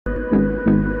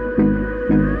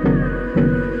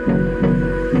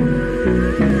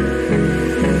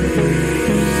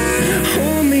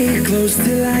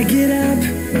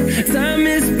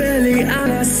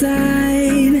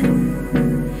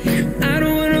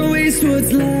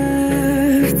what's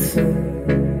left.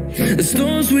 The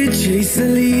storms we chase are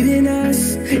leading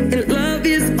us, and love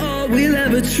is all we'll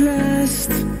ever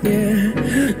trust. Yeah,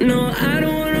 no, I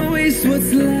don't wanna waste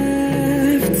what's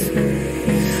left.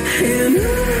 And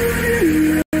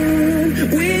on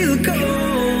we'll go,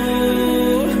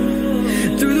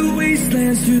 through the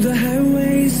wastelands, through the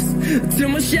highways, till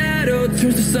my shadow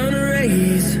turns to sun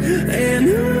rays. And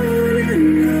on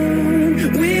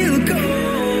we'll go,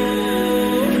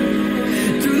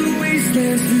 through the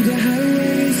wastelands, through the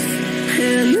highways,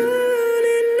 and on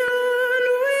we'll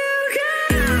go.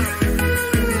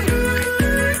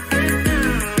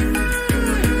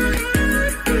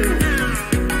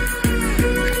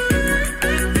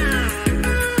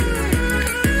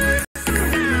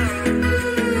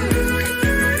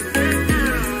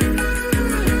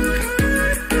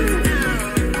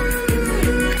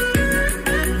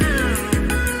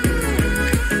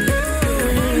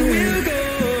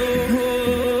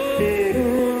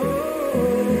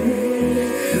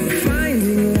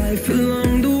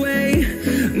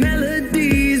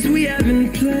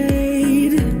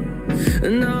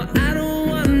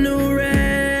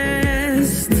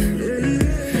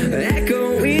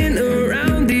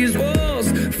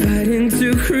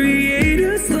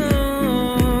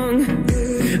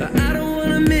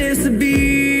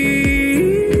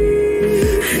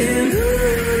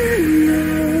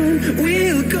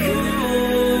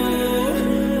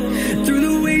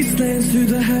 Through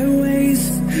the highways,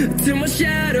 till my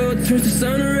shadow turns to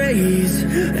sun rays.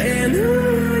 And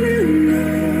on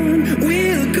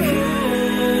we'll go,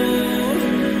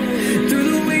 through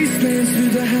the wastelands,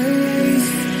 through the highways,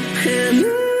 and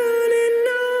on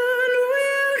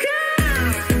we'll go.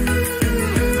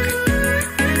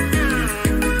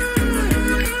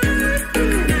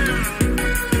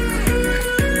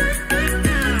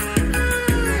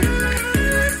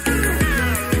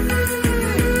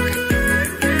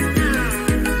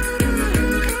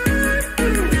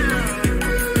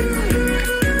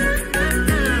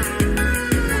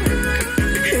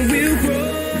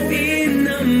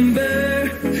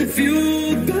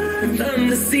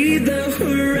 See the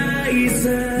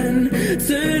horizon,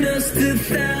 turn us to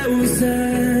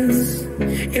thousands,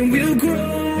 and we'll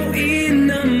grow in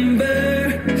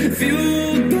number,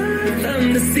 fueled by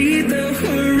them to see the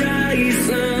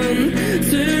horizon,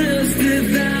 turn us to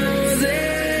thousands,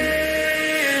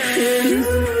 and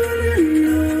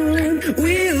on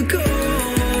we'll go,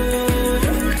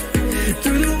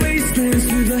 through the wastelands,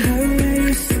 through the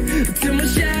highways, till my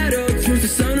shadow turns to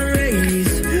sun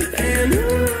rays. And on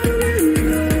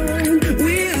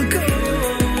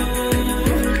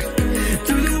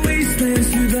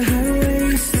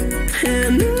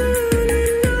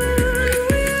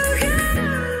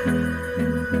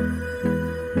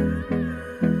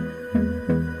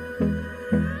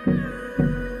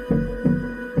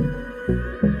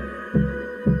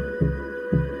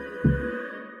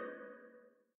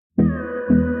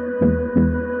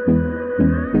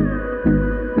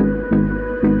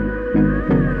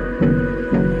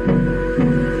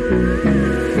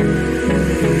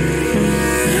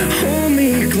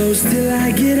till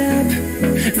I get up,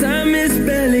 time is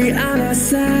barely on our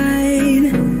side.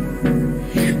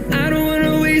 I don't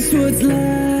wanna waste what's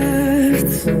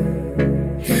left.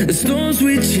 The storms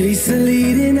we chase are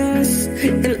leading us,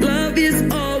 and love is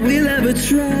all we'll ever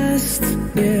trust.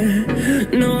 Yeah,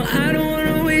 no, I don't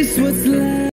wanna waste what's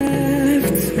left.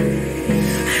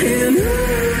 And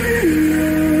on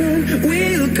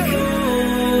we'll go,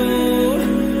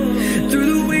 through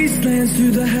the wastelands,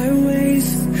 through the highways,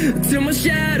 till my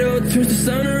shadow turns to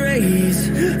sun rays.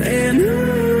 And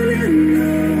on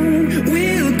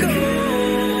we'll go,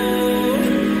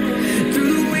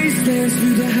 through the wastelands,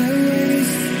 through the highways,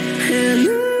 and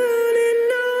on.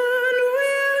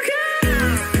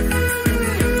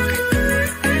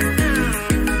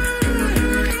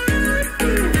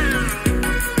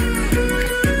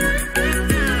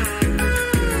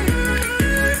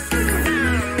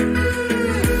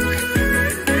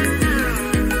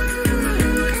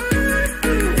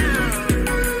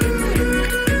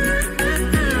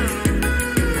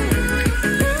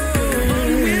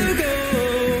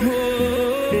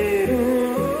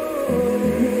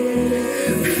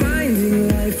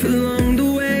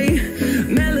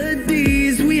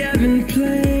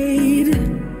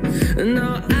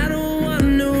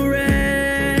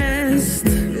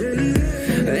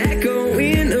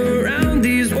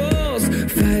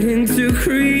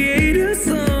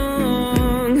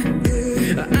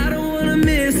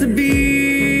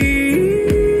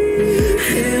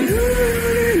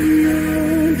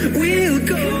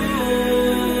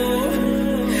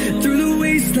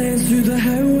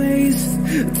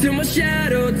 till my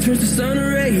shadow turns to sun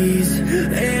rays,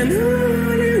 and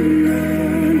on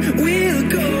we'll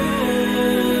go,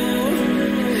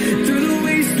 through the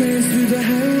wastelands, through the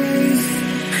highways,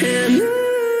 and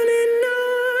on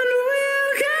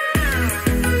we'll go.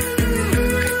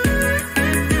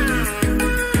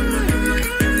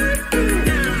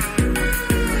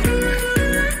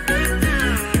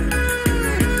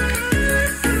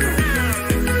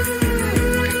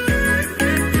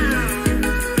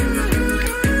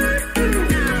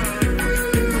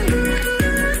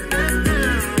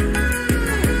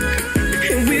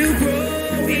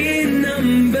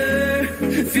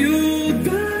 Fueled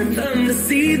by them to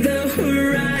see the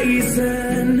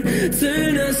horizon,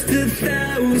 turn us to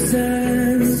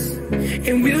thousands,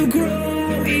 and we'll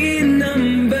grow in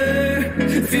number.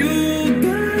 Fueled